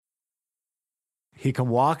He can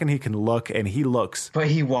walk and he can look, and he looks But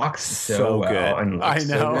he walks so well good. and I looks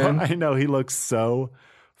know. so good. I know. He looks so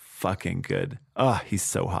fucking good. Oh, he's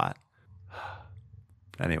so hot.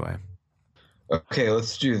 Anyway. Okay,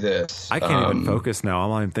 let's do this. I can't even focus now.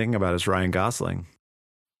 All I'm thinking about is Ryan Gosling.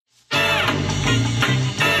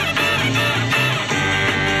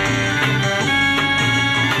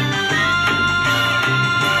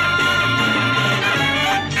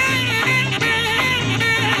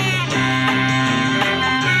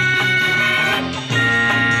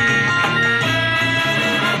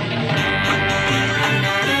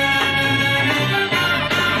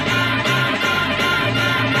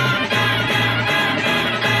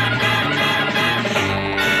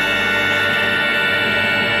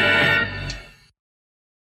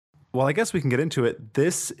 Well, I guess we can get into it.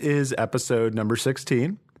 This is episode number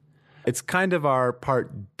 16. It's kind of our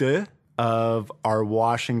part deux of our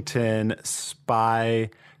Washington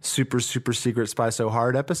spy, super secret spy so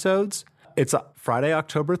hard episodes. It's Friday,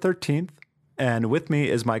 October 13th. And with me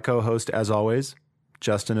is my co-host, as always,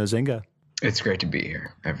 Justin Ozinga. It's great to be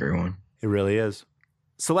here, everyone. It really is.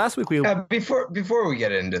 So last week we... Before we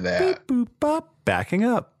get into that, boop, boop, bop, backing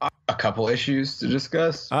up. a couple issues to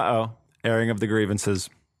discuss. Uh-oh. Airing of the grievances.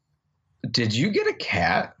 Did you get a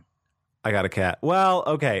cat? I got a cat. Well,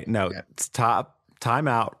 okay. No, it's time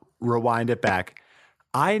out. Rewind it back.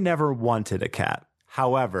 I never wanted a cat.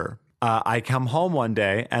 However, I come home one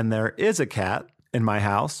day and there is a cat in my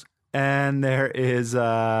house, and there is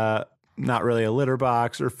not really a litter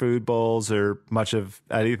box or food bowls or much of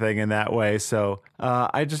anything in that way. So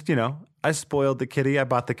I just, I spoiled the kitty. I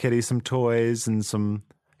bought the kitty some toys and some,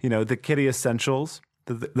 the kitty essentials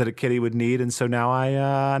that a kitty would need. And so now I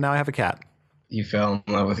have a cat. You fell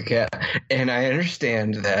in love with a cat. And I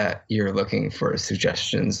understand that you're looking for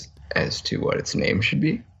suggestions as to what its name should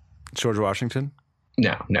be. George Washington?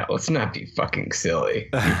 No, let's not be fucking silly.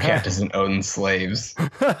 Your cat doesn't own slaves.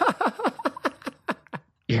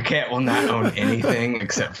 Your cat will not own anything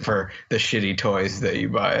except for the shitty toys that you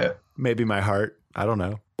buy it. Maybe my heart. I don't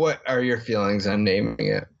know. What are your feelings on naming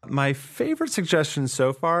it? My favorite suggestion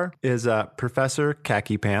so far is Professor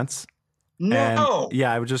Khaki Pants. No. And,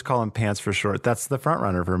 yeah, I would just call him Pants for short. That's the front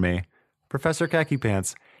runner for me. Professor Khaki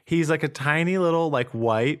Pants. He's like a tiny little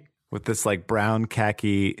white with this brown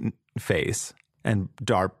khaki face and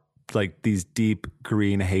dark these deep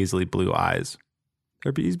green hazily blue eyes.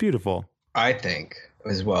 He's beautiful. I think,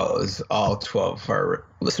 as well as all 12 of our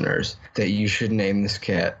listeners, that you should name this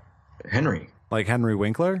cat Henry. Like Henry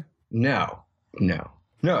Winkler? No.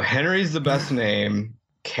 Henry's the best name.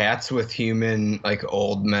 Cats with human,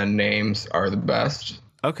 old men names are the best.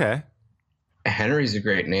 Okay. Henry's a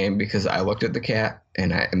great name because I looked at the cat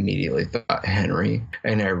and I immediately thought Henry.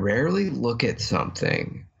 And I rarely look at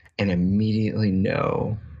something and immediately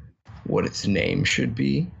know what its name should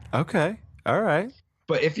be. Okay. All right.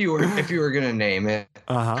 But if you were gonna name it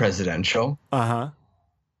presidential,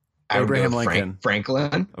 Abraham Lincoln.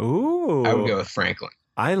 Franklin. Ooh. I would go with Franklin.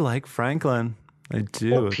 I like Franklin. I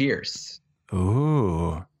do. Or Pierce.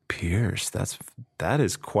 Ooh, Pierce. That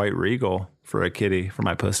is quite regal for a kitty, for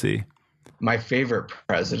my pussy. My favorite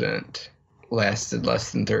president lasted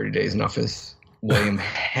less than 30 days in office. William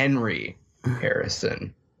Henry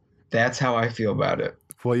Harrison. That's how I feel about it.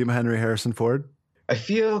 William Henry Harrison Ford? I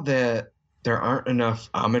feel that there aren't enough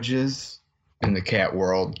homages in the cat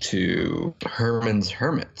world to Herman's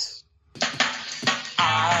Hermits.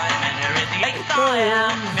 I'm Henry the Eighth, I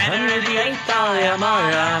am. Henry the Eighth, I am.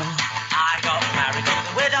 I got married to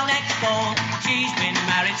the widow next door. She's been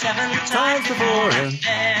married 7 times before. And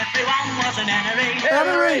everyone was an Henry.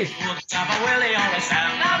 Henry! Would have a Willie or a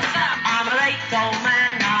Sam. I'm an eighth old man,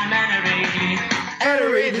 I'm Henry.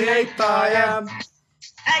 Henry the Eighth, I am.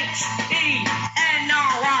 H-E-N-R-Y.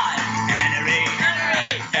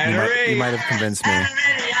 Henry. You might have convinced me.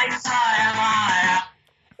 Henry the Eighth, I am.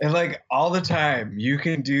 And all the time, you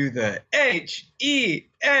can do the H-E-N-R-Y.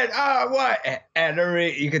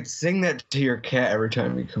 Henry. You could sing that to your cat every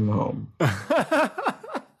time you come home. I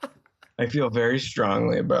feel very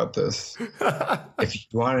strongly about this. If you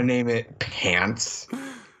want to name it Pants,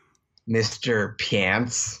 Mr.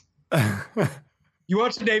 Pants. You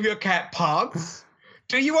want to name your cat Pants?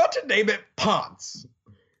 Do you want to name it Pants?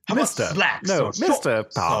 How about Mr. Slacks? No, or Mr.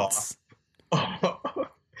 Shorts? Pants.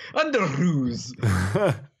 Underoos.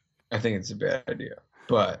 I think it's a bad idea.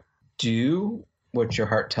 But do what your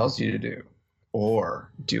heart tells you to do,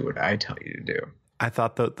 or do what I tell you to do. I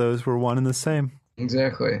thought that those were one and the same.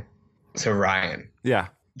 Exactly. So Ryan, Yeah.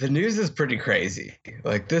 the news is pretty crazy.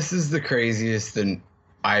 This is the craziest that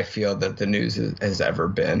I feel that the news has ever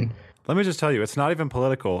been. Let me just tell you, it's not even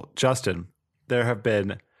political. Justin, there have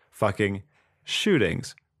been fucking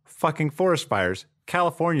shootings, fucking forest fires.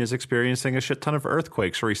 California's experiencing a shit ton of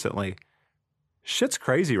earthquakes recently. Shit's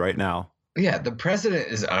crazy right now. Yeah, the president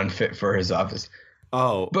is unfit for his office.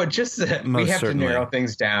 Oh, But just that we have certainly. to narrow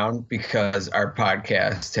things down because our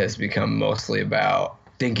podcast has become mostly about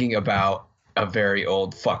thinking about a very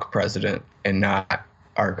old fuck president and not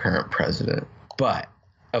our current president. But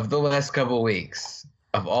of the last couple of weeks,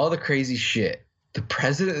 of all the crazy shit, the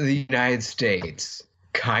president of the United States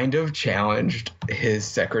kind of challenged his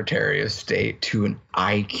Secretary of State to an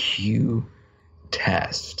IQ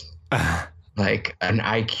test. Like an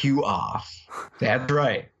IQ off. That's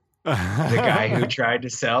right. The guy who tried to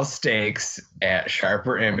sell steaks at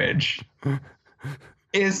Sharper Image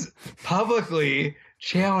is publicly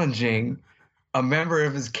challenging a member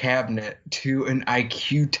of his cabinet to an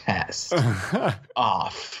IQ test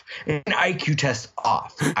off. An IQ test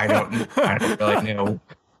off. I don't really know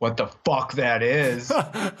what the fuck that is.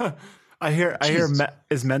 I hear.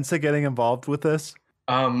 Is Mensa getting involved with this?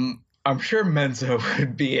 I'm sure Mensa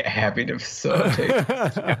would be happy to facilitate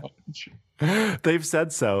this challenge. They've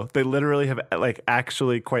said so. They literally have, like,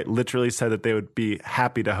 actually quite literally said that they would be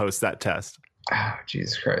happy to host that test. Oh,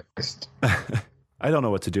 Jesus Christ. I don't know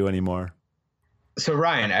what to do anymore. So,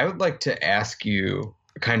 Ryan, I would like to ask you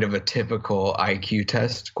kind of a typical IQ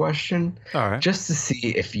test question. All right. Just to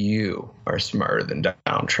see if you are smarter than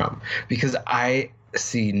Donald Trump. Because I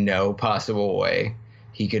see no possible way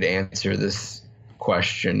he could answer this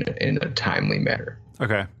question in a timely manner.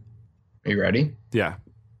 Okay. Are you ready? Yeah.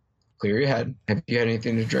 Clear your head. Have you had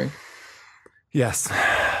anything to drink? Yes.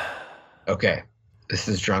 Okay. This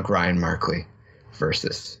is drunk Ryan Markley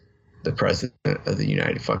versus the president of the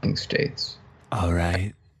United fucking States. All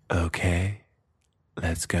right. Okay.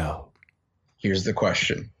 Let's go. Here's the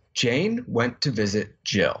question. Jane went to visit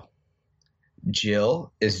Jill.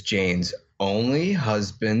 Jill is Jane's only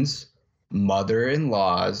husband's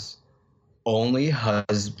mother-in-law's only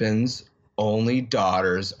husband's only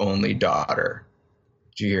daughter's only daughter.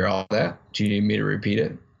 Did you hear all that? Do you need me to repeat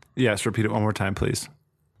it? Yes. Repeat it one more time, please.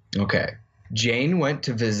 Okay. Jane went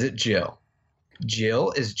to visit Jill.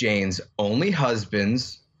 Jill is Jane's only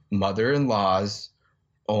husband's mother-in-law's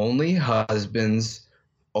only husband's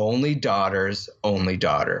only daughter's only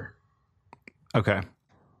daughter. Okay.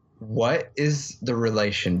 What is the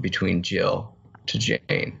relation between Jill to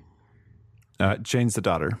Jane? Jane's the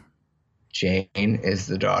daughter. Jane is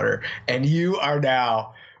the daughter. And you are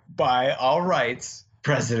now, by all rights,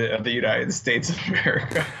 President of the United States of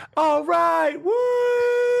America. All right.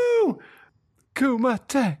 Woo!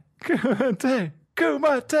 Kumite. Kumite.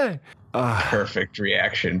 Kumite. Perfect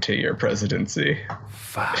reaction to your presidency.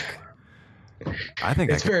 Fuck. I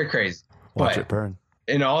think It's very crazy. watch But it burn.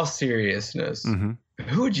 in all seriousness,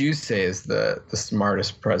 who would you say is the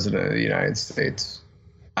smartest president of the United States?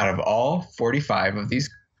 Out of all 45 of these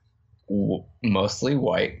mostly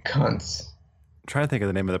white cunts. I'm trying to think of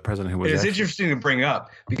the name of the president who was It's actually- interesting to bring up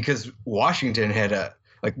because Washington had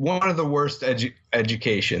one of the worst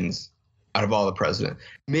educations out of all the president.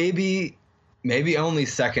 Maybe only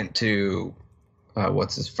second to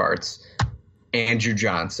what's his farts, Andrew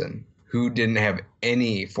Johnson, who didn't have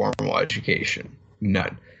any formal education,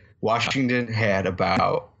 none. Washington had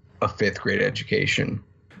about a 5th grade education.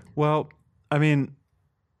 Well, I mean,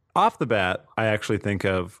 off the bat, I actually think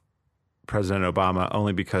of President Obama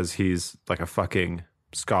only because he's like a fucking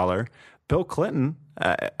scholar. Bill Clinton,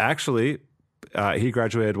 actually, he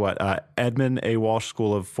graduated Edmund A. Walsh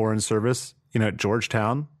School of Foreign Service, at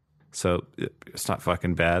Georgetown. So it's not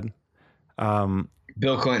fucking bad.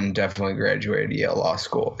 Bill Clinton definitely graduated Yale Law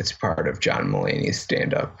School. It's part of John Mulaney's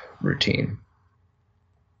stand-up routine.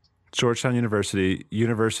 Georgetown University,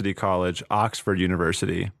 University College, Oxford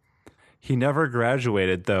University. He never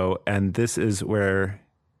graduated, though, and this is where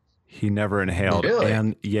he never inhaled. Really?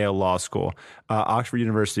 And Yale Law School. Oxford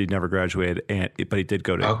University never graduated, but he did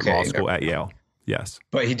go to law school at Yale. Yes.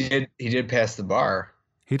 But he did pass the bar.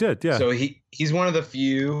 He did, yeah. So he's one of the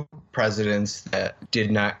few presidents that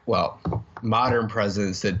modern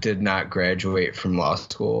presidents that did not graduate from law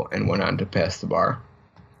school and went on to pass the bar.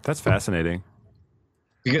 That's fascinating.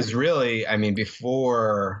 Because really, I mean,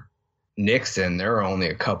 before Nixon, there were only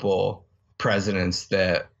a couple presidents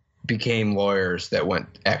that became lawyers that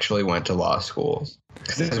actually went to law schools.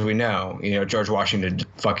 Because as we know, George Washington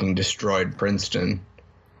fucking destroyed Princeton,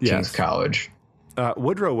 King's College.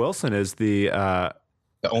 Woodrow Wilson is the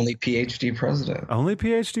only PhD president. Only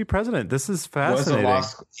PhD president. This is fascinating.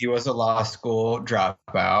 He was a law school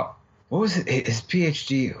dropout. What was his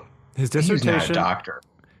PhD? His dissertation. He's not a doctor.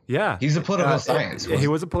 Yeah. He's a political science. He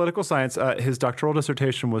was a political science. His doctoral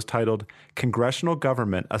dissertation was titled Congressional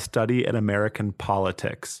Government, A Study in American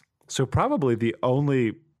Politics. So probably the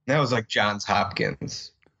only... That was like Johns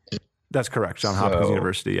Hopkins. That's correct. Johns Hopkins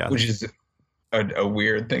University, yeah. Which is a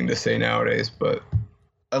weird thing to say nowadays, but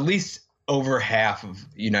at least over half of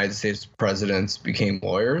United States presidents became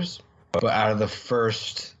lawyers. But out of the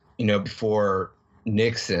first, before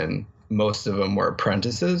Nixon, most of them were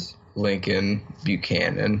apprentices. Lincoln,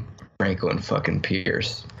 Buchanan, Franklin fucking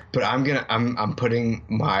Pierce. But I'm putting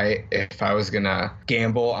if I was gonna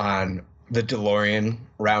gamble on the DeLorean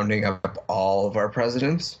rounding up all of our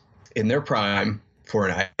presidents in their prime for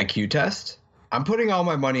an IQ test, I'm putting all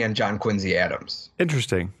my money on John Quincy Adams.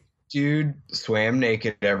 Interesting. Dude swam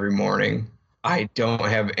naked every morning. I don't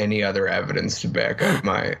have any other evidence to back up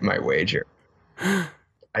my wager.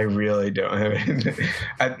 I really don't have anything.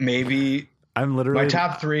 My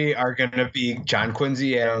top three are going to be John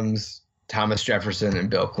Quincy Adams, Thomas Jefferson, and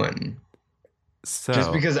Bill Clinton. So,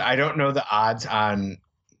 just because I don't know the odds on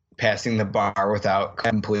passing the bar without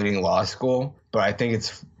completing law school, but I think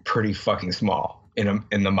it's pretty fucking small in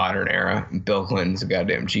the modern era. Bill Clinton's a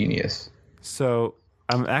goddamn genius. So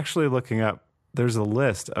I'm actually looking up. There's a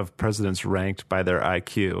list of presidents ranked by their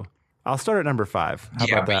IQ. I'll start at number 5. How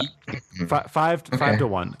about that? Five to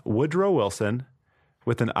 1. Woodrow Wilson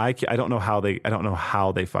with an IQ. I don't know how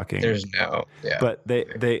they fucking. There's no. Yeah. But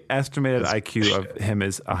they estimated IQ of him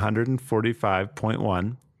is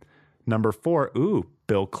 145.1. Number 4.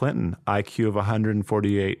 Bill Clinton, IQ of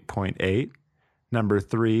 148.8. Number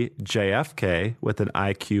 3, JFK with an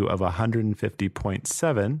IQ of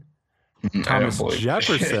 150.7. Thomas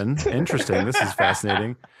Jefferson, interesting, this is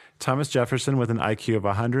fascinating. Thomas Jefferson with an IQ of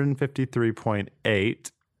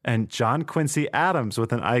 153.8. And John Quincy Adams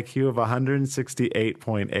with an IQ of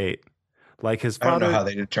 168.8. Like his father. I don't know how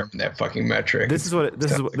they determined that fucking metric. This is what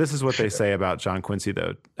they say about John Quincy,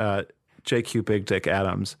 though. J.Q. Big Dick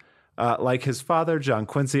Adams. Like his father, John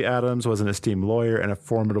Quincy Adams was an esteemed lawyer and a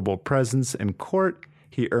formidable presence in court.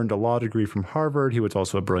 He earned a law degree from Harvard. He was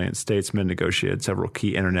also a brilliant statesman, negotiated several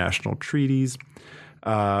key international treaties.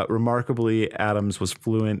 Remarkably, Adams was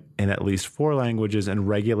fluent in at least 4 languages and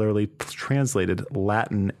regularly translated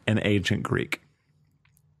Latin and ancient Greek.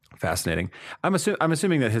 Fascinating. I'm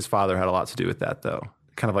assuming that his father had a lot to do with that, though.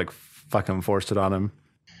 Kind of like fucking forced it on him.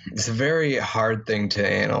 It's a very hard thing to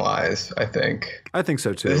analyze, I think. I think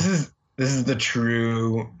so, too. This is the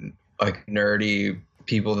true, like, nerdy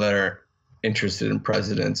people that are interested in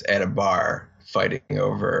presidents at a bar fighting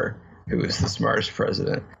over who is the smartest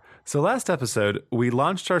president. So last episode, we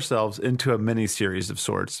launched ourselves into a mini-series of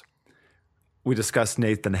sorts. We discussed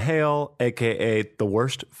Nathan Hale, a.k.a. the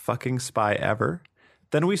worst fucking spy ever.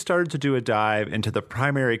 Then we started to do a dive into the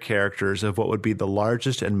primary characters of what would be the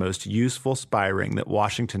largest and most useful spy ring that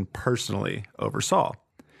Washington personally oversaw.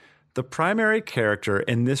 The primary character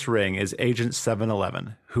in this ring is Agent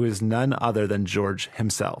 711, who is none other than George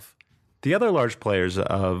himself. The other large players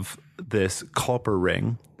of this Culper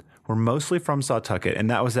ring were mostly from Sawtucket, and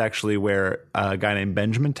that was actually where a guy named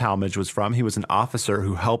Benjamin Talmadge was from. He was an officer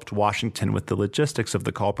who helped Washington with the logistics of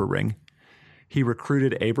the Culper ring. He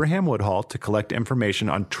recruited Abraham Woodhull to collect information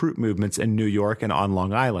on troop movements in New York and on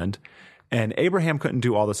Long Island, and Abraham couldn't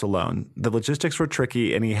do all this alone. The logistics were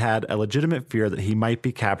tricky, and he had a legitimate fear that he might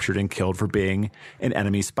be captured and killed for being an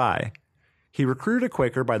enemy spy. He recruited a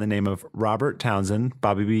Quaker by the name of Robert Townsend,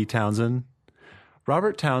 Bobby B. Townsend.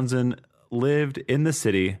 Robert Townsend lived in the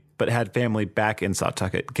city, but had family back in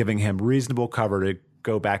Sawtucket, giving him reasonable cover to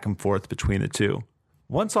go back and forth between the two.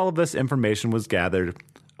 Once all of this information was gathered,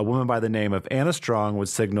 a woman by the name of Anna Strong would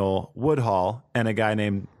signal Woodhull and a guy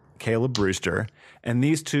named Caleb Brewster, and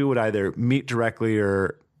these two would either meet directly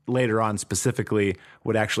or later on specifically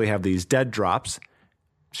would actually have these dead drops.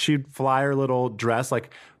 She'd fly her little dress,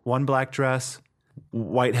 like one black dress,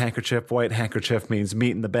 white handkerchief. White handkerchief means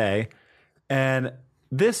meet in the bay. And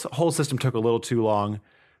this whole system took a little too long.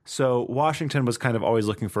 So Washington was kind of always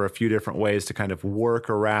looking for a few different ways to kind of work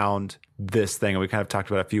around this thing. And we kind of talked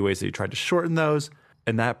about a few ways that he tried to shorten those.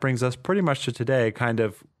 And that brings us pretty much to today, kind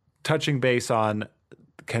of touching base on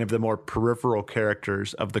kind of the more peripheral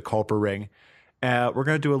characters of the Culper ring. We're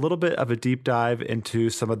going to do a little bit of a deep dive into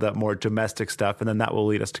some of the more domestic stuff. And then that will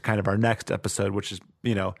lead us to kind of our next episode, which is,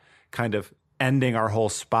 kind of ending our whole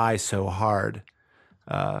spy so hard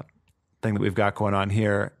thing that we've got going on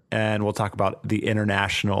here. And we'll talk about the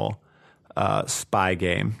international spy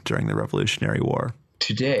game during the Revolutionary War.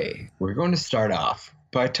 Today, we're going to start off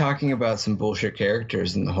by talking about some bullshit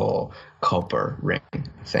characters in the whole Culper ring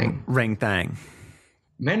thing. Ring thing.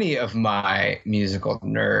 Many of my musical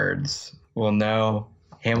nerds will know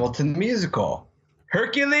Hamilton the musical.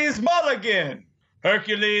 Hercules Mulligan!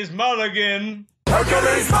 Hercules Mulligan!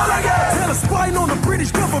 Hercules Mulligan. Tell a spying on the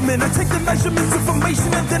British government. I take the measurements,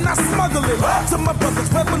 information, and then I smuggle it to my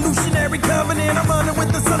brother's revolutionary covenant. I'm running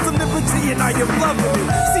with the Sons of Liberty, and I am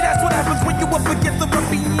loving it. See, that's what happens when you up against the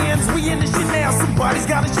ruffians. We in this shit now, somebody's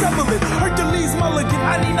gotta shovel it. Hercules Mulligan,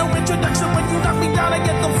 I need no introduction. When you knock me down, I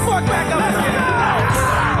get the fuck back up.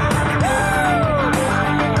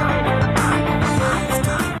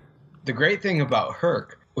 The great thing about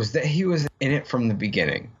Herc was that he was in it from the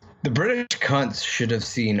beginning. The British cunts should have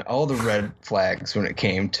seen all the red flags when it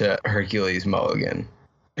came to Hercules Mulligan.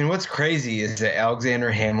 And what's crazy is that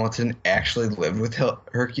Alexander Hamilton actually lived with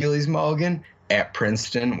Hercules Mulligan at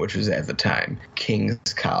Princeton, which was at the time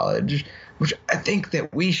King's College, which I think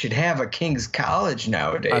that we should have a King's College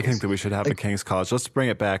nowadays. I think that we should have a King's College. Let's bring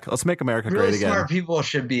it back. Let's make America really great again. Smart people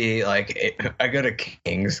should be like, I go to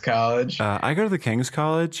King's College. I go to the King's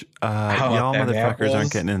College. Y'all motherfuckers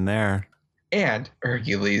aren't getting in there. And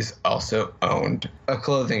Hercules also owned a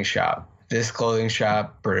clothing shop. This clothing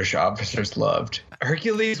shop British officers loved.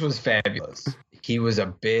 Hercules was fabulous. He was a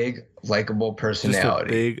big, likable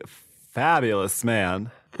personality. Just a big, fabulous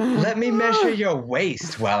man. Let me measure your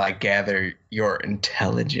waist while I gather your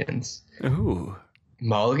intelligence. Ooh.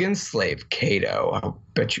 Mulligan's slave, Cato, I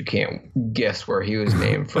bet you can't guess where he was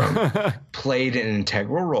named from, played an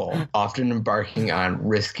integral role, often embarking on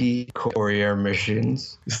risky courier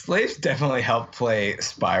missions. Slaves definitely helped play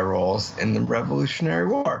spy roles in the Revolutionary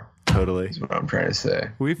War. Totally. That's what I'm trying to say.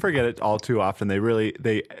 We forget it all too often.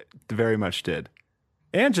 They very much did.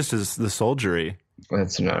 And just as the soldiery.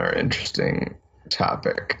 That's another interesting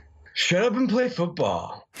topic. Shut up and play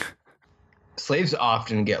football. Slaves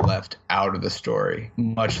often get left out of the story,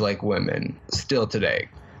 much like women still today.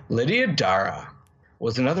 Lydia Dara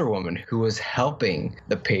was another woman who was helping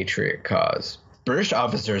the Patriot cause. British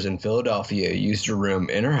officers in Philadelphia used a room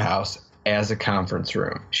in her house as a conference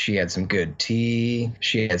room. She had some good tea.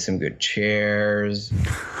 She had some good chairs.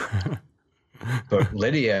 But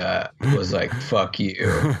Lydia was like, fuck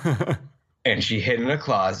you. And she hid in a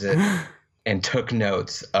closet and took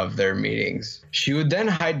notes of their meetings. She would then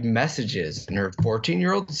hide messages in her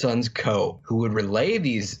 14-year-old son's coat, who would relay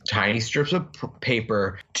these tiny strips of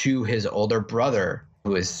paper to his older brother,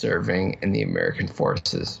 who is serving in the American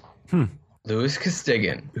forces. Louis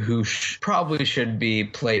Costigan, who probably should be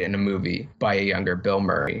played in a movie by a younger Bill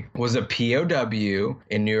Murray, was a POW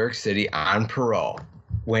in New York City on parole.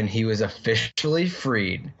 When he was officially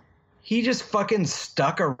freed, he just fucking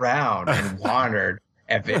stuck around and wandered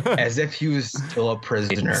as if he was still a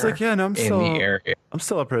prisoner. It's like, yeah, no, the area. I'm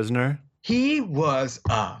still a prisoner. He was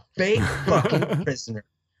a fake fucking prisoner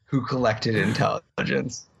who collected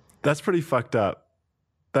intelligence. That's pretty fucked up.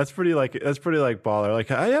 That's pretty like baller.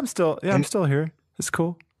 Like I'm still here. It's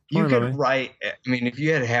cool. You could write. I mean, if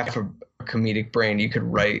you had half a comedic brain, you could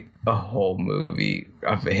write a whole movie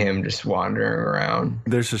of him just wandering around.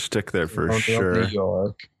 There's a shtick there for sure. New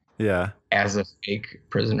York. Yeah. As a fake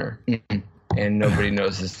prisoner. And nobody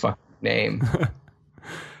knows his fucking name.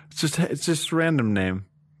 It's just random name.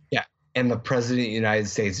 Yeah. And the president of the United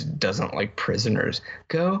States doesn't like prisoners.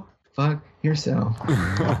 Go fuck yourself.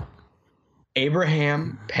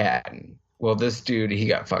 Abraham Patton. Well, this dude, he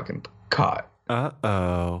got fucking caught.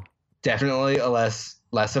 Uh-oh. Definitely a less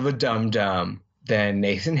of a dum-dum than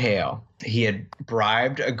Nathan Hale. He had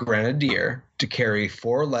bribed a grenadier to carry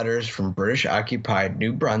 4 letters from British-occupied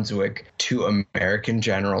New Brunswick to American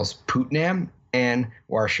generals Putnam and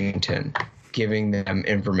Washington, giving them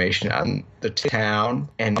information on the town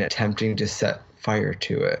and attempting to set fire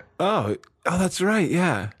to it. Oh, that's right.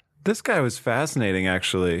 Yeah. This guy was fascinating,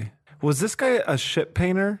 actually. Was this guy a ship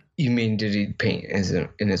painter? You mean, did he paint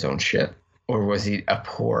in his own ship? Or was he a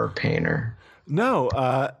poor painter? No,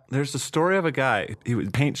 there's a story of a guy. He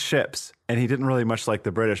would paint ships, and he didn't really much like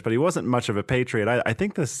the British, but he wasn't much of a patriot. I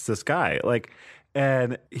think this guy, like,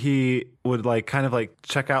 and he would like kind of like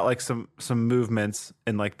check out like some movements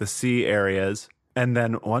in like the sea areas. And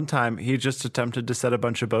then one time he just attempted to set a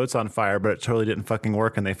bunch of boats on fire, but it totally didn't fucking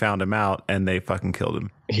work. And they found him out and they fucking killed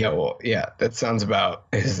him. Yeah, well, yeah, that sounds about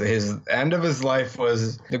his end of his life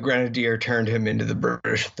was the grenadier turned him into the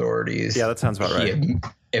British authorities. Yeah, that sounds about right. He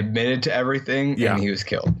admitted to everything and he was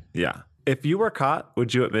killed. Yeah. If you were caught,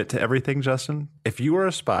 would you admit to everything, Justin? If you were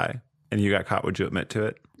a spy and you got caught, would you admit to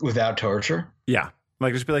it? Without torture? Yeah.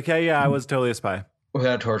 Like just be like, yeah, I was totally a spy.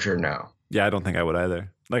 Without torture, no. Yeah, I don't think I would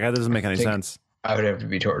either. Like, that doesn't make any sense. I would have to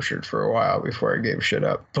be tortured for a while before I gave shit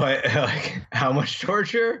up. But like, how much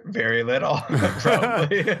torture? Very little,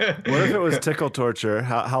 probably. What if it was tickle torture?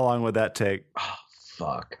 How long would that take? Oh,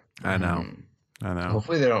 fuck. I know. I know.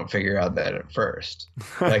 Hopefully they don't figure out that at first.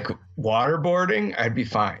 Like waterboarding, I'd be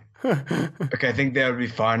fine. Like I think that would be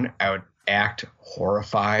fun. I would act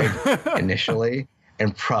horrified initially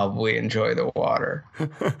and probably enjoy the water.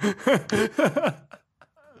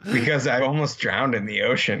 Because I almost drowned in the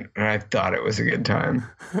ocean and I thought it was a good time.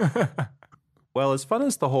 Well, as fun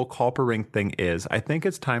as the whole Culper Ring thing is, I think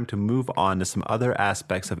it's time to move on to some other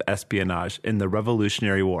aspects of espionage in the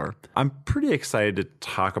Revolutionary War. I'm pretty excited to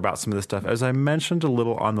talk about some of this stuff. As I mentioned a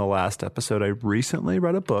little on the last episode, I recently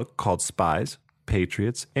read a book called Spies,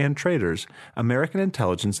 Patriots, and Traitors, American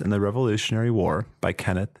Intelligence in the Revolutionary War by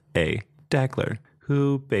Kenneth A. Dagler,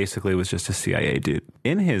 who basically was just a CIA dude.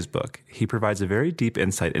 In his book, he provides a very deep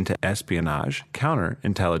insight into espionage,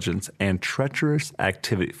 counterintelligence, and treacherous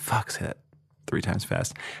activity. Fuck's it. 3 times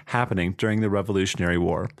fast, happening during the Revolutionary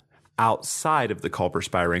War outside of the Culper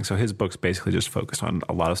spy ring. So his book's basically just focused on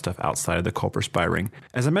a lot of stuff outside of the Culper spy ring.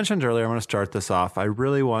 As I mentioned earlier, I'm going to start this off. I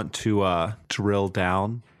really want to drill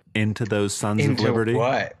down into those Sons of Liberty.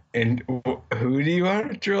 What? And who do you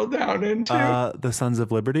want to drill down into? The Sons of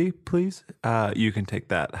Liberty, please. You can take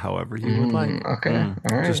that however you would like. Okay.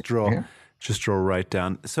 All right. Just drill right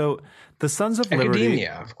down. So the Sons of Liberty.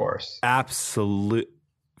 Academia, of course. Absolute.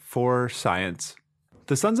 For science.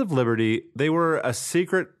 The Sons of Liberty, they were a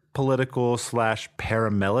secret political /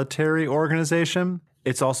 paramilitary organization.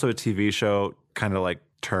 It's also a TV show, kind of like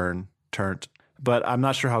Turned, but I'm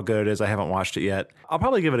not sure how good it is. I haven't watched it yet. I'll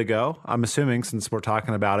probably give it a go. I'm assuming since we're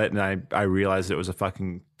talking about it and I realized it was a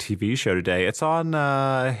fucking TV show today. It's on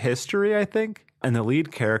History, I think. And the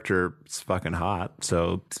lead character is fucking hot,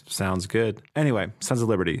 so sounds good. Anyway, Sons of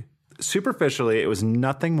Liberty. Superficially, it was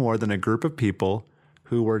nothing more than a group of people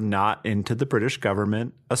who were not into the British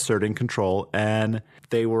government asserting control, and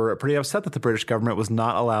they were pretty upset that the British government was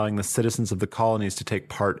not allowing the citizens of the colonies to take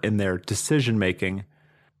part in their decision-making.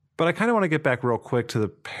 But I kind of want to get back real quick to the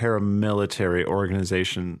paramilitary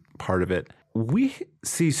organization part of it. We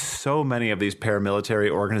see so many of these paramilitary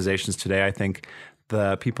organizations today. I think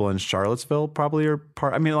the people in Charlottesville probably are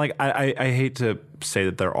part. I mean, like, I hate to say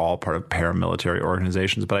that they're all part of paramilitary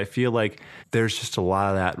organizations, but I feel like there's just a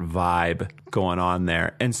lot of that vibe going on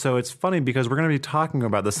there. And so it's funny because we're going to be talking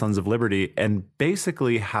about the Sons of Liberty and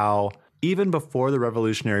basically how even before the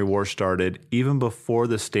Revolutionary War started, even before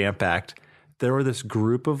the Stamp Act, there were this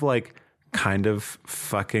group of like kind of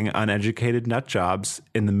fucking uneducated nut jobs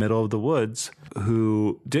in the middle of the woods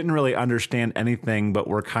who didn't really understand anything, but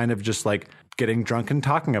were kind of just like getting drunk and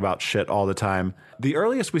talking about shit all the time. The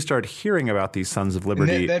earliest we started hearing about these Sons of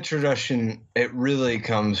Liberty. That tradition, it really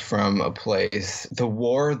comes from a place, the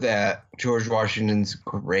war that George Washington's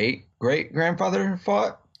great-great-grandfather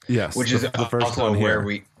fought. Yes. Which is the first also one where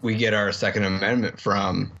here. we get our Second Amendment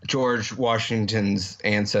from. George Washington's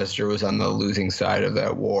ancestor was on the losing side of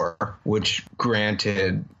that war, which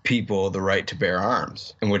granted people the right to bear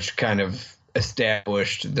arms, and which kind of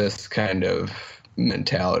established this kind of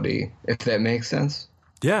mentality, if that makes sense.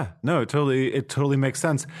 Yeah, no, it totally makes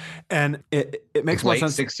sense. And it makes more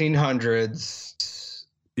sense. Late 1600s.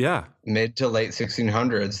 Yeah. Mid to late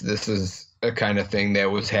 1600s, this is a kind of thing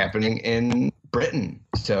that was happening in Britain.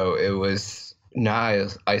 So it was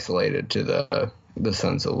not isolated to the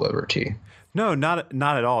Sons of Liberty. No, not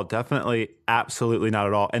at all. Definitely, absolutely not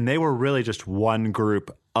at all. And they were really just one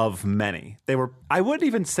group of many. I wouldn't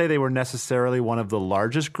even say they were necessarily one of the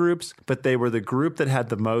largest groups, but they were the group that had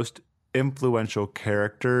the most influential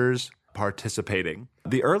characters participating.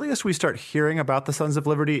 The earliest we start hearing about the Sons of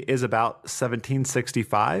Liberty is about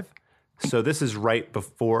 1765. So this is right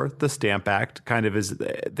before the Stamp Act. Kind of is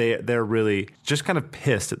they're really just kind of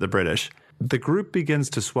pissed at the British. The group begins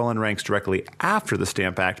to swell in ranks directly after the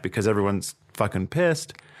Stamp Act because everyone's fucking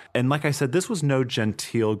pissed. And like I said, this was no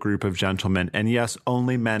genteel group of gentlemen. And yes,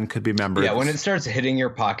 only men could be members. Yeah, when it starts hitting your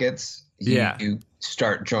pockets, you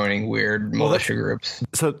start joining weird militia groups.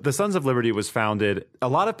 So the Sons of Liberty was founded. A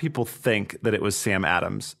lot of people think that it was Sam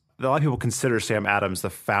Adams. A lot of people consider Sam Adams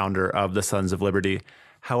the founder of the Sons of Liberty.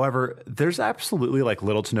 However, there's absolutely like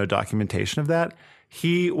little to no documentation of that.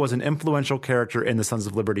 He was an influential character in the Sons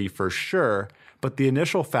of Liberty for sure, but the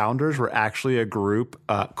initial founders were actually a group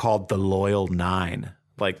called the Loyal Nine.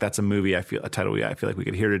 Like that's a movie. I feel like we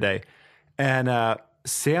could hear today. And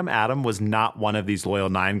Sam Adams was not one of these Loyal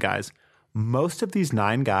Nine guys. Most of these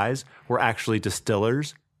 9 guys were actually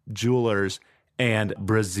distillers, jewelers, and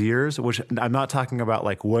brassiers, which I'm not talking about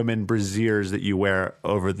like women brassiers that you wear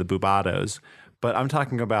over the bubados, but I'm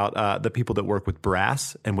talking about the people that work with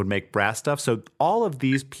brass and would make brass stuff. So all of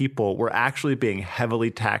these people were actually being heavily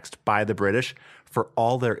taxed by the British for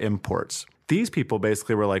all their imports. these people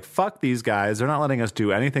basically were like, fuck these guys. They're not letting us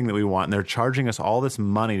do anything that we want. And they're charging us all this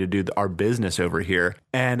money to do our business over here.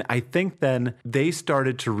 And I think then they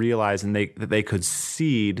started to realize that they could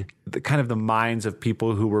seed the kind of the minds of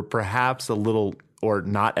people who were perhaps a little or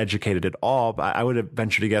not educated at all. But I would have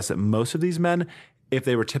ventured to guess that most of these men, if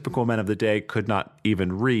they were typical men of the day, could not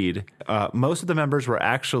even read. Most of the members were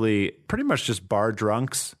actually pretty much just bar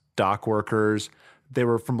drunks, dock workers. They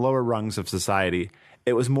were from lower rungs of society.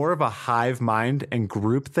 It was more of a hive mind and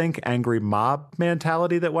groupthink, angry mob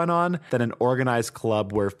mentality that went on than an organized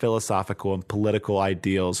club where philosophical and political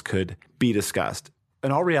ideals could be discussed.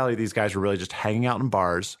 In all reality, these guys were really just hanging out in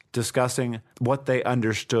bars, discussing what they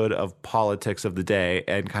understood of politics of the day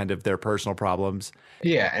and kind of their personal problems.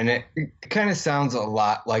 Yeah, and it kind of sounds a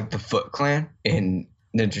lot like the Foot Clan in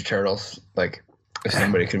Ninja Turtles. Like, if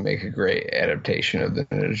somebody could make a great adaptation of the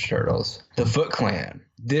Ninja Turtles. The Foot Clan.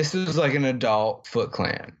 This was like an adult Foot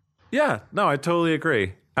Clan. Yeah, no, I totally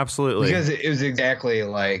agree. Absolutely. Because it was exactly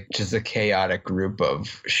like just a chaotic group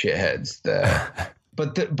of shitheads that...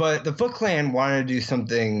 But the Foot Clan wanted to do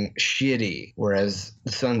something shitty, whereas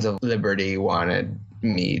the Sons of Liberty wanted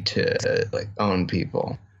me to like own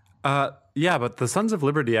people. Yeah, but the Sons of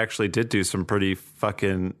Liberty actually did do some pretty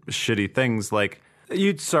fucking shitty things. Like,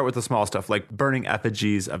 you'd start with the small stuff, like burning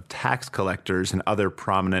effigies of tax collectors and other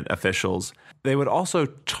prominent officials. They would also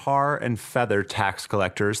tar and feather tax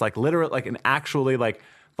collectors, like literally, like and actually, like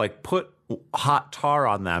put hot tar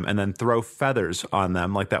on them and then throw feathers on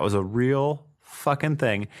them. Like that was a real fucking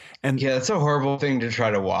thing. And yeah, it's a horrible thing to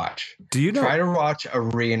try to watch. Do you know? Try to watch a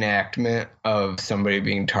reenactment of somebody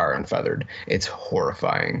being tar and feathered. It's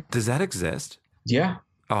horrifying. Does that exist? Yeah.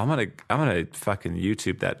 Oh, I'm gonna fucking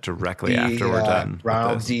YouTube that directly after we're done.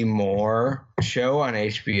 Ronald D. Moore show on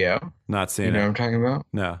HBO. Not seen You know it. what I'm talking about?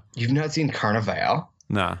 No. You've not seen Carnival?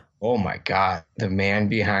 No. Oh my God. The man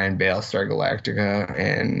behind Battlestar Galactica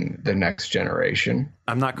and The Next Generation.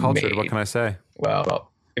 I'm not cultured. What can I say? Well,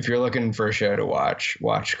 if you're looking for a show to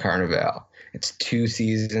watch Carnival. It's 2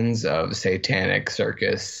 seasons of satanic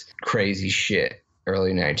circus, crazy shit,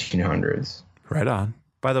 early 1900s. Right on.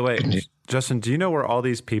 By the way, Justin, do you know where all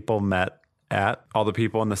these people met at? All the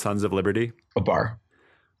people in the Sons of Liberty? A bar.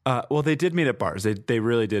 Well, they did meet at bars. They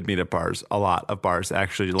really did meet at bars. A lot of bars,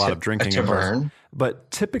 actually. A lot of drinking at bars. But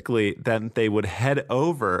typically, then they would head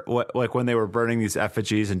over, like when they were burning these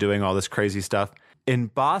effigies and doing all this crazy stuff. In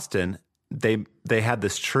Boston, they had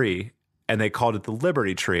this tree, and they called it the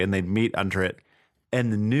Liberty Tree, and they'd meet under it.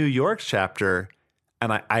 And the New York chapter,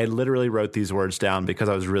 and I literally wrote these words down because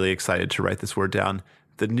I was really excited to write this word down.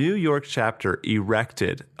 The New York chapter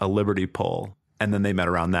erected a Liberty pole, and then they met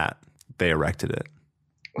around that. They erected it.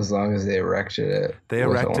 As long as they erected it. They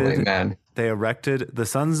erected the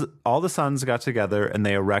Sons. All the Sons got together and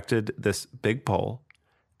they erected this big pole,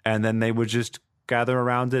 and then they would just gather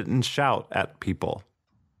around it and shout at people,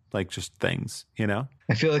 like just things, you know.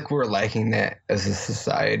 I feel like we're liking that as a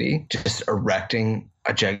society, just erecting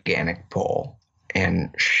a gigantic pole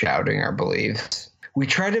and shouting our beliefs. We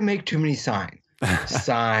try to make too many signs.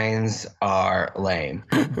 Signs are lame.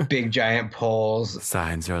 Big giant poles.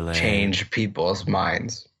 Signs are lame. Change people's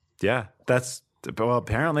minds. Yeah, well,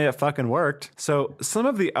 apparently it fucking worked. So some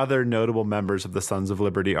of the other notable members of the Sons of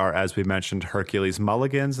Liberty are, as we mentioned, Hercules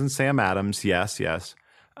Mulligans and Sam Adams. Yes.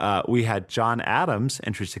 We had John Adams,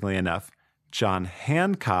 interestingly enough, John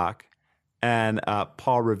Hancock, and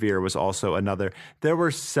Paul Revere was also another. There were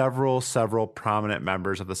several prominent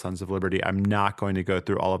members of the Sons of Liberty. I'm not going to go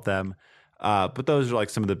through all of them. But those are like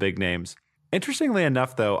some of the big names. Interestingly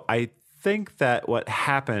enough, though, I think that what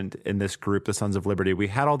happened in this group, the Sons of Liberty, we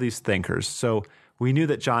had all these thinkers. So we knew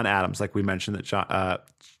that John Adams, like we mentioned, that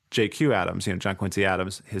J.Q. Adams, John Quincy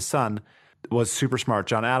Adams, his son, was super smart.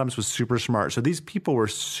 John Adams was super smart. So these people were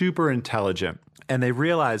super intelligent, and they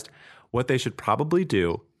realized what they should probably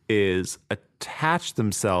do is attach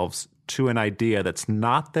themselves to an idea that's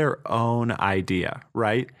not their own idea,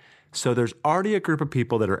 right? So there's already a group of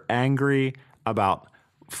people that are angry about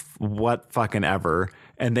what fucking ever,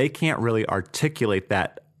 and they can't really articulate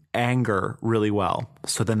that anger really well.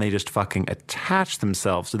 So then they just fucking attach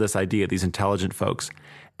themselves to this idea, these intelligent folks,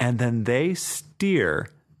 and then they steer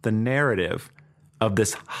the narrative of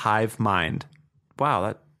this hive mind. Wow,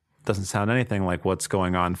 that doesn't sound anything like what's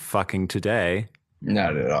going on fucking today.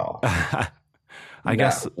 Not at all. I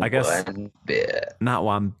guess one bit. Not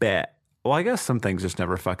one bit. Well, I guess some things just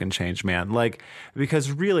never fucking change, man. Like,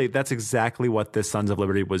 because really, that's exactly what this Sons of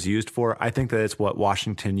Liberty was used for. I think that it's what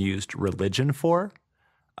Washington used religion for.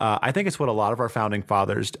 I think it's what a lot of our founding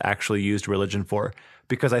fathers actually used religion for,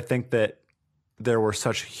 because I think that there were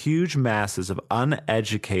such huge masses of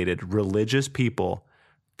uneducated religious people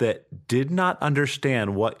that did not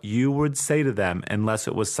understand what you would say to them unless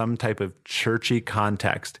it was some type of churchy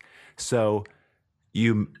context. So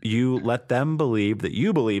you let them believe that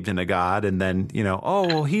you believed in a God, and then, oh,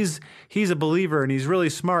 well, he's a believer and he's really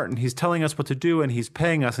smart and he's telling us what to do and he's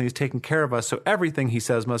paying us and he's taking care of us. So everything he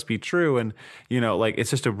says must be true. And, it's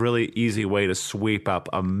just a really easy way to sweep up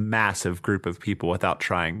a massive group of people without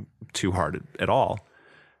trying too hard at all.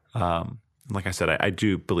 Like I said, I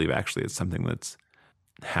do believe actually it's something that's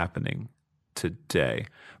happening today.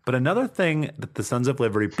 But another thing that the Sons of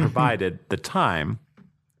Liberty provided the time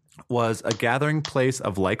was a gathering place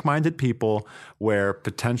of like-minded people where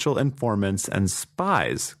potential informants and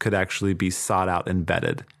spies could actually be sought out and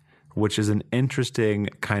vetted, which is an interesting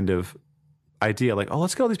kind of idea. Like, oh,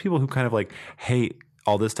 let's get all these people who kind of like hate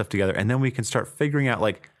all this stuff together, and then we can start figuring out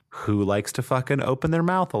like who likes to fucking open their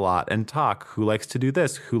mouth a lot and talk, who likes to do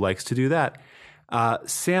this, who likes to do that.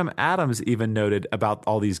 Sam Adams even noted about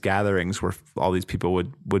all these gatherings where all these people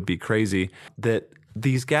would be crazy, that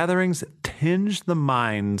these gatherings tinge the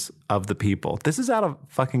minds of the people. This is out of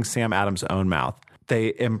fucking Sam Adams' own mouth.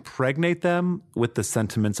 They impregnate them with the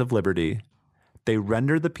sentiments of liberty. They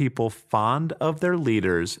render the people fond of their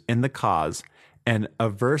leaders in the cause and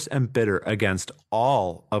averse and bitter against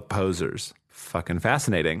all opposers. Fucking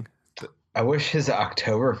fascinating. I wish his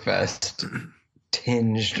Oktoberfest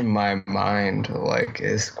tinged my mind like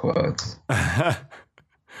his quotes.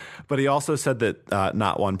 But he also said that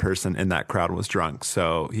not one person in that crowd was drunk,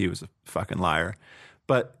 so he was a fucking liar.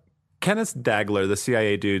 But Kenneth Dagler, the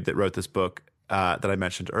CIA dude that wrote this book that I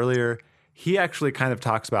mentioned earlier, he actually kind of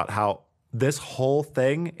talks about how this whole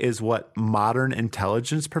thing is what modern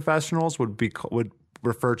intelligence professionals would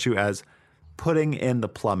refer to as putting in the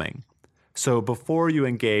plumbing. So before you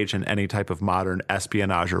engage in any type of modern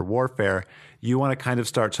espionage or warfare, you want to kind of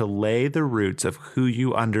start to lay the roots of who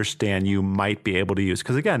you understand you might be able to use.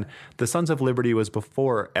 Because again, the Sons of Liberty was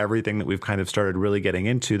before everything that we've kind of started really getting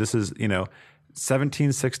into. This is,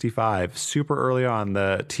 1765, super early on.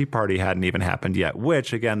 The Tea Party hadn't even happened yet,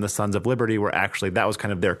 which again, the Sons of Liberty were actually, that was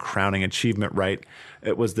kind of their crowning achievement, right?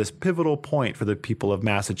 It was this pivotal point for the people of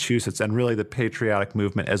Massachusetts and really the patriotic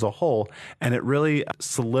movement as a whole. And it really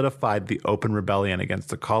solidified the open rebellion against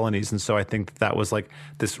the colonies. And so I think that was like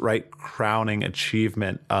this right crowning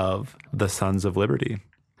achievement of the Sons of Liberty.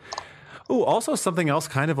 Oh, also something else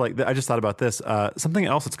kind of like, I just thought about this, something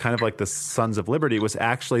else that's kind of like the Sons of Liberty was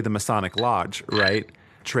actually the Masonic Lodge, right?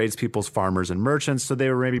 Tradespeople's, farmers, and merchants. So they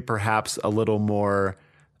were maybe perhaps a little more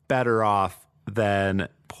better off than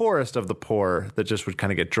poorest of the poor that just would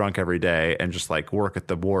kind of get drunk every day and just like work at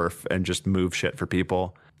the wharf and just move shit for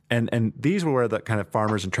people. And these were where the kind of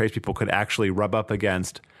farmers and tradespeople could actually rub up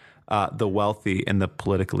against the wealthy and the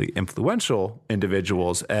politically influential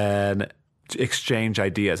individuals and exchange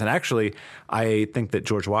ideas. And actually, I think that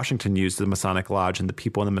George Washington used the Masonic Lodge and the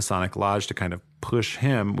people in the Masonic Lodge to kind of push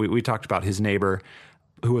him. We talked about his neighbor,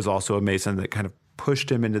 who was also a Mason, that kind of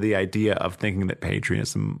pushed him into the idea of thinking that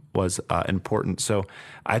patriotism was important. So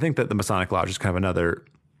I think that the Masonic Lodge is kind of another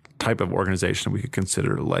type of organization we could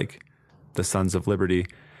consider like the Sons of Liberty.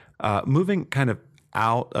 Moving kind of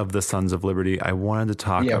out of the Sons of Liberty, I wanted to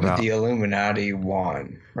talk about... Yeah, but the Illuminati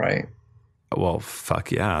won, right? Well,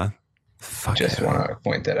 fuck yeah. Just want to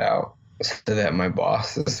point that out so that my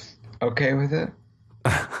boss is okay with it.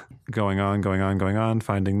 Going on,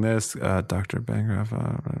 finding this. Dr. Bancroft.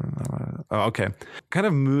 Okay. Kind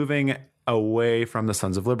of moving away from the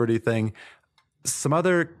Sons of Liberty thing. Some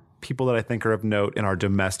other people that I think are of note in our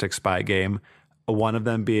domestic spy game, one of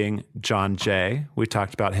them being John Jay. We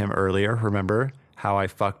talked about him earlier. Remember how I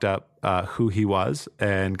fucked up who he was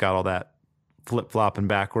and got all that flip-flopping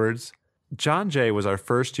backwards? John Jay was our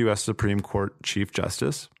first U.S. Supreme Court Chief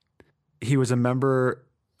Justice. He was a member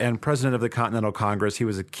and president of the Continental Congress. He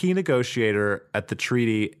was a key negotiator at the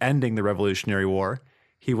treaty ending the Revolutionary War.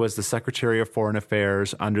 He was the Secretary of Foreign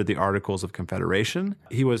Affairs under the Articles of Confederation.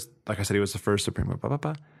 He was, like I said, he was the first Supreme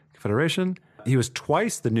Confederation. He was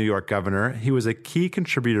twice the New York governor. He was a key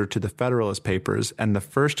contributor to the Federalist Papers and the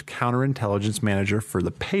first counterintelligence manager for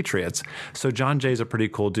the Patriots. So John Jay's a pretty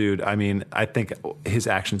cool dude. I mean, I think his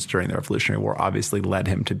actions during the Revolutionary War obviously led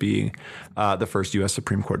him to being the first U.S.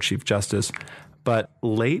 Supreme Court Chief Justice. But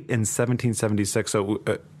late in 1776, so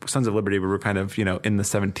Sons of Liberty, we were kind of, in the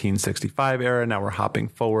 1765 era. Now we're hopping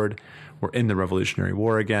forward. We're in the Revolutionary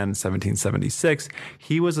War again, 1776.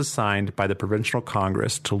 He was assigned by the Provincial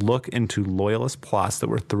Congress to look into loyalist plots that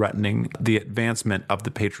were threatening the advancement of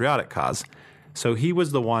the patriotic cause. So he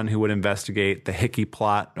was the one who would investigate the Hickey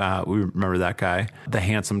plot. We remember that guy. The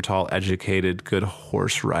handsome, tall, educated, good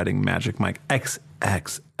horse riding Magic Mike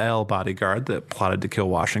XXL bodyguard that plotted to kill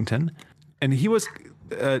Washington. And he was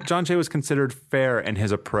John Jay was considered fair in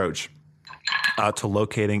his approach to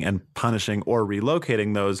locating and punishing or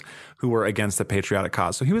relocating those who were against the patriotic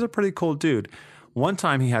cause. So he was a pretty cool dude. One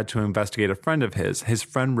time he had to investigate a friend of his. His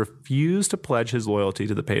friend refused to pledge his loyalty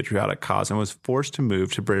to the patriotic cause and was forced to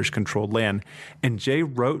move to British-controlled land. And Jay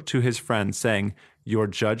wrote to his friend saying, "Your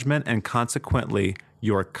judgment and consequently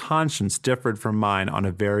your conscience differed from mine on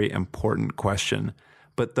a very important question.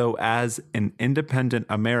 But though as an independent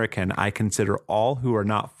American, I consider all who are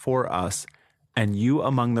not for us, and you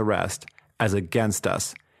among the rest, as against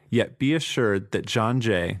us, yet be assured that John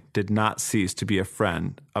Jay did not cease to be a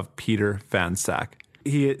friend of Peter Van Sack."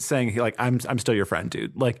 He is saying, I'm still your friend,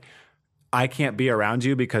 dude. Like, I can't be around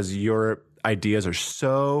you because your ideas are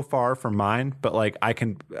so far from mine, but like I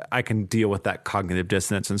can deal with that cognitive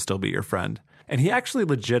dissonance and still be your friend. And he actually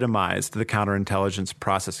legitimized the counterintelligence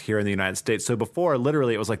process here in the United States. So before,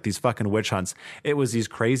 literally, it was like these fucking witch hunts. It was these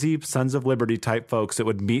crazy Sons of Liberty type folks that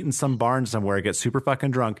would meet in some barn somewhere, get super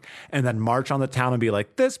fucking drunk, and then march on the town and be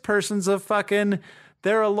like, this person's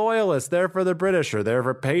they're a loyalist. They're for the British or they're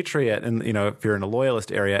for patriot. And, if you're in a loyalist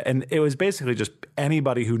area. And it was basically just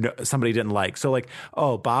anybody who somebody didn't like. So like,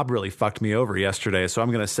 oh, Bob really fucked me over yesterday, so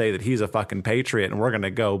I'm going to say that he's a fucking patriot and we're going to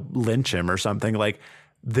go lynch him or something. Like,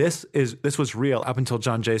 this was real up until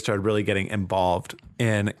John Jay started really getting involved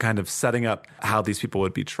in kind of setting up how these people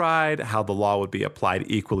would be tried, how the law would be applied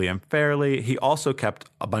equally and fairly. He also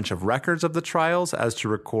kept a bunch of records of the trials as to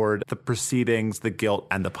record the proceedings, the guilt,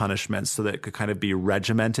 and the punishments so that it could kind of be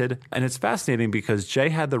regimented. And it's fascinating because Jay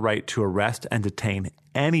had the right to arrest and detain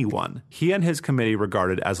anyone he and his committee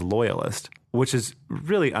regarded as loyalist, which is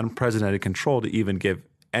really unprecedented control to even give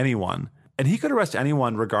anyone. And he could arrest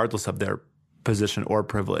anyone regardless of their position or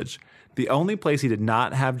privilege. The only place he did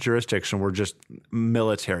not have jurisdiction were just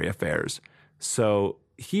military affairs. So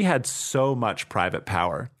he had so much private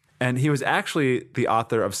power. And he was actually the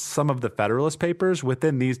author of some of the Federalist Papers.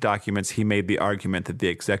 Within these documents, he made the argument that the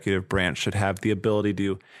executive branch should have the ability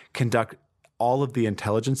to conduct all of the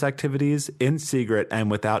intelligence activities in secret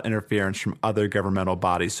and without interference from other governmental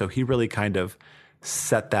bodies. So he really kind of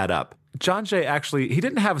set that up. John Jay he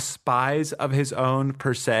didn't have spies of his own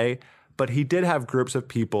per se, but he did have groups of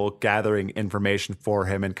people gathering information for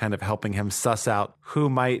him and kind of helping him suss out who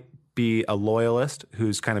might be a loyalist,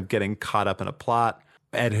 who's kind of getting caught up in a plot,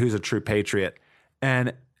 and who's a true patriot.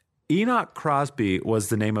 And Enoch Crosby was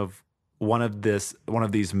the name of one of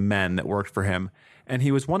these men that worked for him. And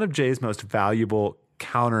he was one of Jay's most valuable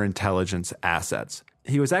counterintelligence assets.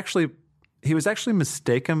 He was actually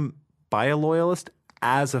mistaken by a loyalist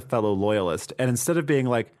as a fellow loyalist. And instead of being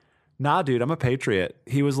like, nah, dude, I'm a patriot,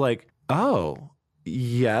 he was like, oh,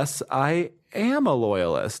 yes, I am a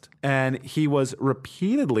loyalist. And he was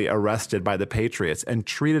repeatedly arrested by the Patriots and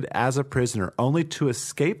treated as a prisoner only to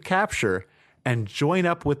escape capture and join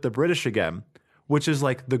up with the British again, which is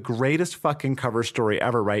like the greatest fucking cover story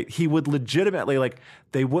ever, right? He would legitimately,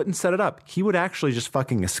 they wouldn't set it up. He would actually just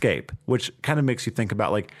fucking escape, which kind of makes you think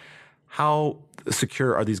about how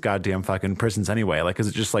secure are these goddamn fucking prisons anyway? Is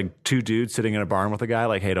it just two dudes sitting in a barn with a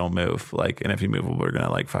guy hey, don't move. And if you move, we're going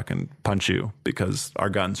to fucking punch you because our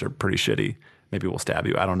guns are pretty shitty. Maybe we'll stab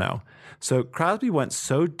you. I don't know. So Crosby went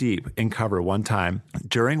so deep in cover one time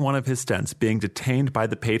during one of his stints being detained by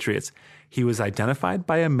the Patriots, he was identified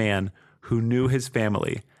by a man who knew his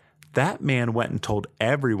family. That man went and told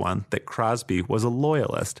everyone that Crosby was a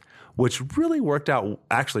loyalist, which really worked out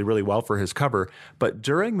actually really well for his cover. But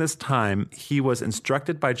during this time, he was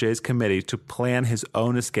instructed by Jay's committee to plan his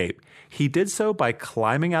own escape. He did so by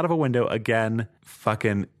climbing out of a window again.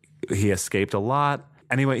 He escaped a lot.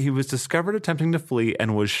 Anyway, he was discovered attempting to flee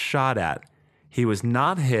and was shot at. He was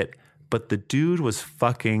not hit, but the dude was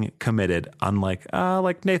fucking committed, unlike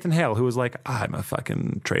Nathan Hale, who was I'm a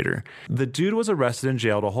fucking traitor. The dude was arrested and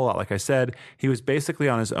jailed a whole lot. Like I said, he was basically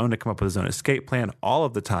on his own to come up with his own escape plan all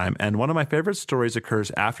of the time. And one of my favorite stories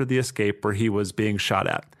occurs after the escape where he was being shot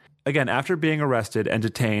at. Again, after being arrested and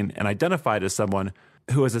detained and identified as someone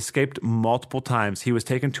who has escaped multiple times, he was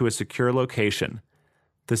taken to a secure location.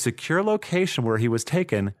 The secure location where he was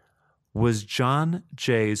taken was John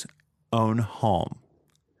Jay's own home.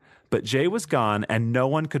 But Jay was gone and no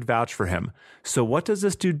one could vouch for him. So what does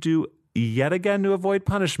this dude do yet again to avoid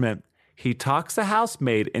punishment? He talks the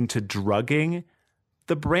housemaid into drugging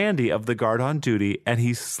the brandy of the guard on duty and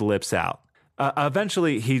he slips out.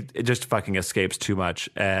 Eventually, he just fucking escapes too much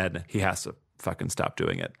and he has to fucking stop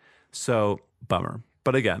doing it. So, bummer.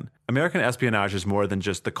 But again, American espionage is more than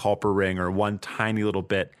just the Culper ring or one tiny little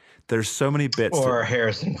bit. There's so many bits. Or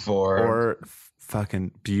Harrison Ford. Or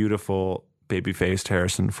fucking beautiful baby-faced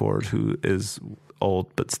Harrison Ford, who is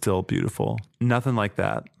old but still beautiful. Nothing like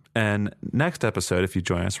that. And next episode, if you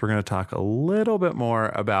join us, we're going to talk a little bit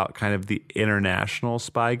more about kind of the international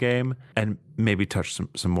spy game and maybe touch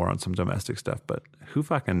some more on some domestic stuff. But who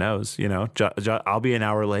fucking knows? You know, I'll be an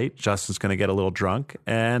hour late. Justin's going to get a little drunk,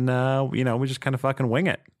 and you know, we just kind of fucking wing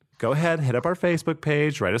it. Go ahead, hit up our Facebook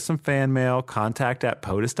page, write us some fan mail,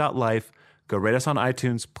 contact@potus.life. Go rate us on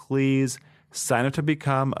iTunes, please. Sign up to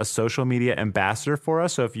become a social media ambassador for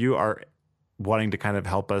us. So if you are wanting to kind of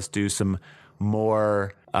help us do some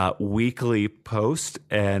more weekly posts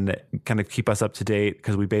and kind of keep us up to date,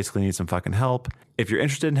 because we basically need some fucking help. If you're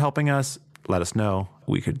interested in helping us, let us know.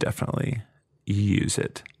 We could definitely use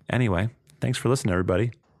it. Anyway, thanks for listening,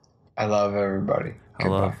 everybody. I love everybody. I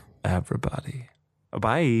love everybody.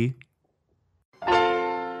 Bye.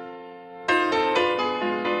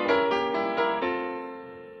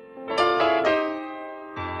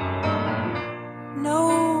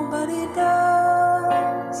 Nobody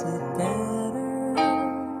does it better.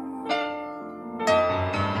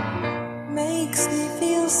 Makes me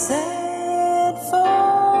feel sad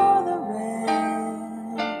for the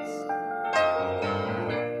rest.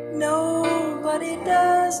 Nobody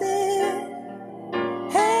does it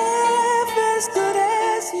half as good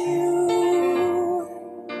as you.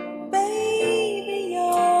 Baby,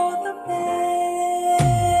 you're the best.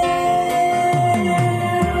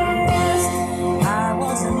 I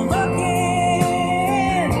wasn't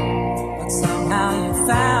looking, but somehow you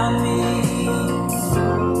found me.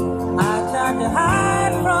 I tried to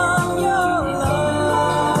hide from your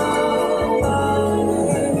love, but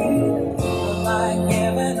like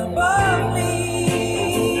heaven above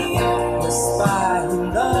me, the spy who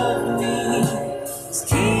loved me is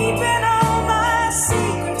keeping all my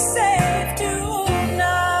secrets safe tonight.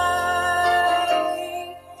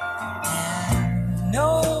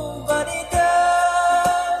 Nobody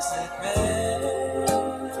does it better.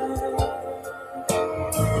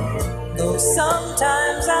 Though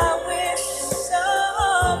sometimes I wish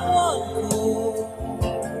someone could.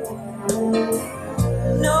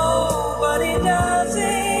 Nobody does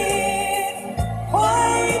it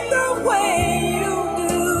quite the way you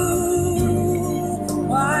do.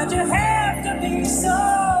 Why'd you have to be so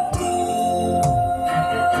good?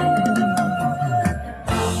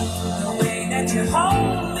 The way that you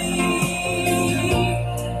hold me,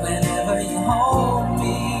 whenever you hold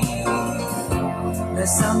me,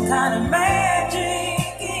 there's some kind of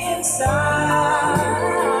magic inside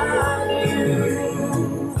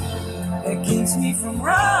you that keeps me from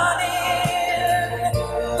running,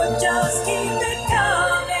 but just keep it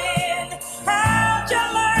coming. How'd you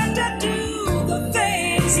learn to do the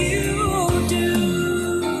things you do?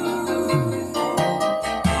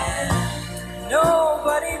 And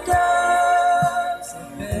nobody does it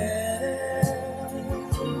better.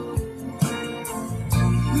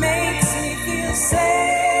 Makes me feel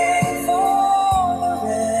sad for the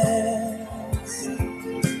rest.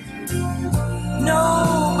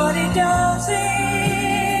 Nobody does it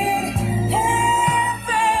half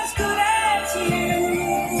as good as you.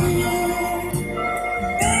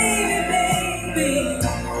 Baby, baby,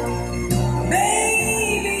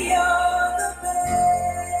 you're the best.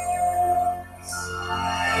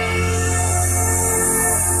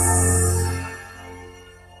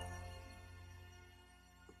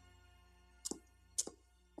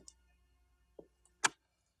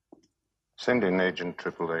 Send in Agent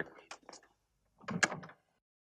Triple X.